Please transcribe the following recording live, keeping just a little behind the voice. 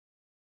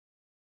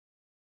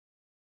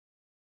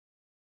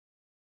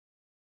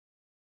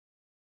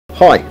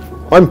Hi,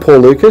 I'm Paul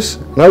Lucas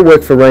and I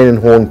work for Rain and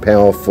Horn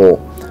Power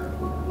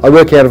 4. I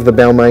work out of the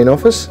Balmain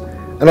office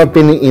and I've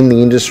been in the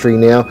industry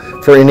now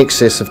for in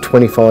excess of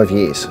 25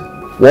 years.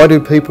 Why do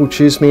people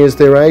choose me as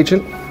their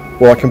agent?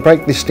 Well, I can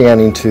break this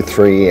down into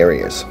three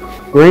areas.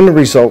 We're in a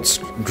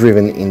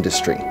results-driven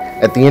industry.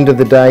 At the end of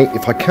the day,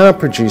 if I can't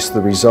produce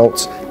the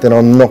results, then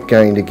I'm not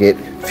going to get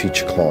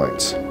future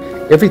clients.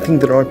 Everything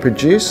that I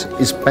produce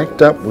is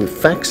backed up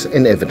with facts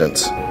and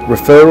evidence,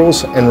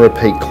 referrals and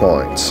repeat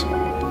clients.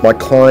 My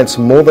clients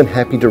are more than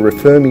happy to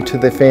refer me to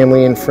their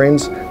family and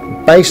friends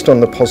based on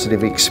the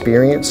positive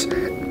experience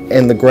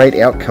and the great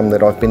outcome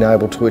that I've been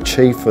able to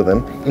achieve for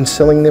them in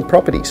selling their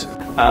properties.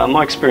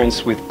 My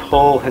experience with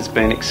Paul has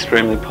been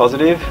extremely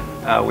positive.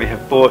 We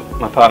have bought,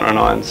 my partner and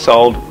I, and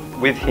sold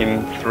with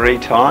him 3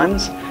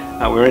 times.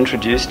 We were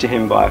introduced to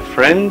him by a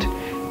friend.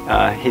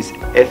 His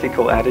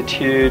ethical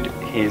attitude,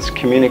 his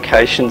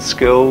communication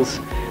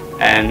skills,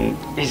 and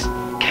his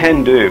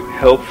can-do,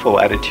 helpful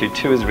attitude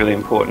too is really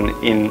important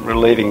in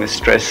relieving the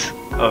stress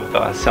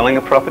of selling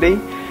a property.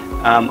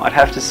 I'd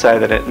have to say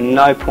that at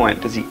no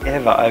point does he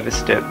ever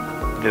overstep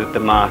the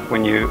mark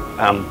when you're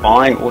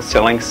buying or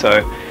selling. So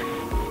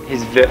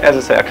as I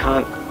say,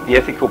 the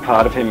ethical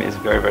part of him is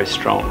very, very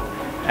strong.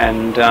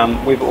 And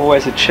we've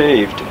always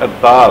achieved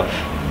above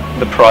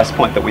the price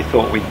point that we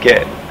thought we'd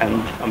get.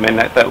 And I mean,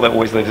 that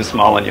always leaves a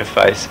smile on your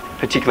face,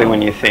 particularly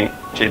when you think,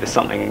 gee, there's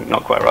something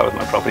not quite right with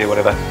my property or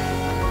whatever.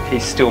 He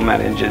still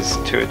manages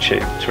to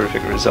achieve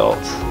terrific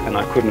results, and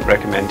I couldn't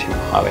recommend him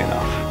highly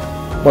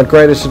enough. My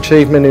greatest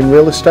achievement in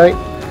real estate?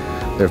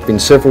 There have been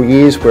several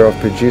years where I've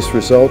produced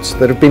results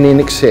that have been in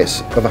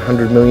excess of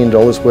 $100 million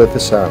worth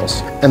of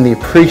sales, and the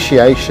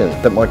appreciation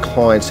that my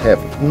clients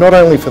have, not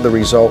only for the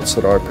results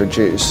that I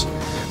produce,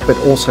 but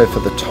also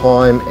for the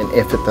time and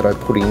effort that I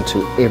put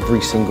into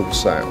every single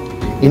sale.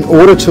 In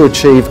order to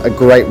achieve a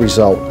great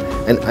result,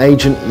 an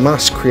agent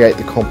must create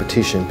the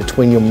competition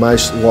between your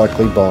most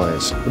likely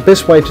buyers. The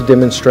best way to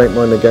demonstrate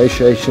my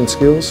negotiation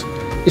skills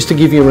is to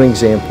give you an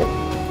example.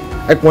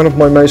 At one of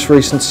my most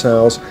recent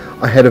sales,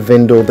 I had a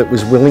vendor that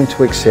was willing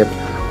to accept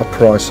a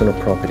price on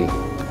a property.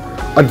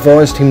 I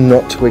advised him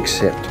not to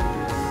accept.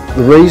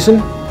 The reason?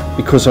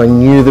 Because I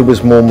knew there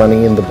was more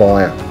money in the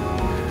buyer.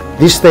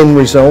 This then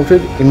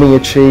resulted in me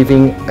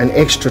achieving an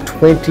extra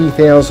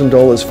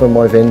 $20,000 for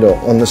my vendor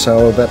on the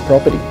sale of that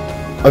property.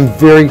 I'm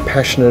very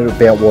passionate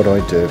about what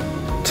I do.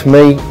 To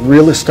me,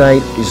 real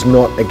estate is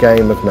not a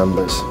game of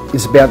numbers.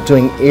 It's about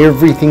doing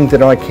everything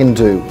that I can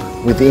do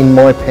within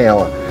my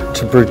power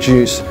to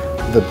produce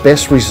the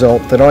best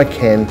result that I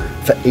can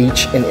for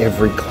each and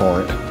every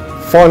client.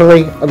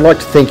 Finally, I'd like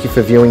to thank you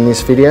for viewing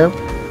this video,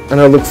 and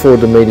I look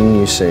forward to meeting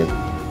you soon.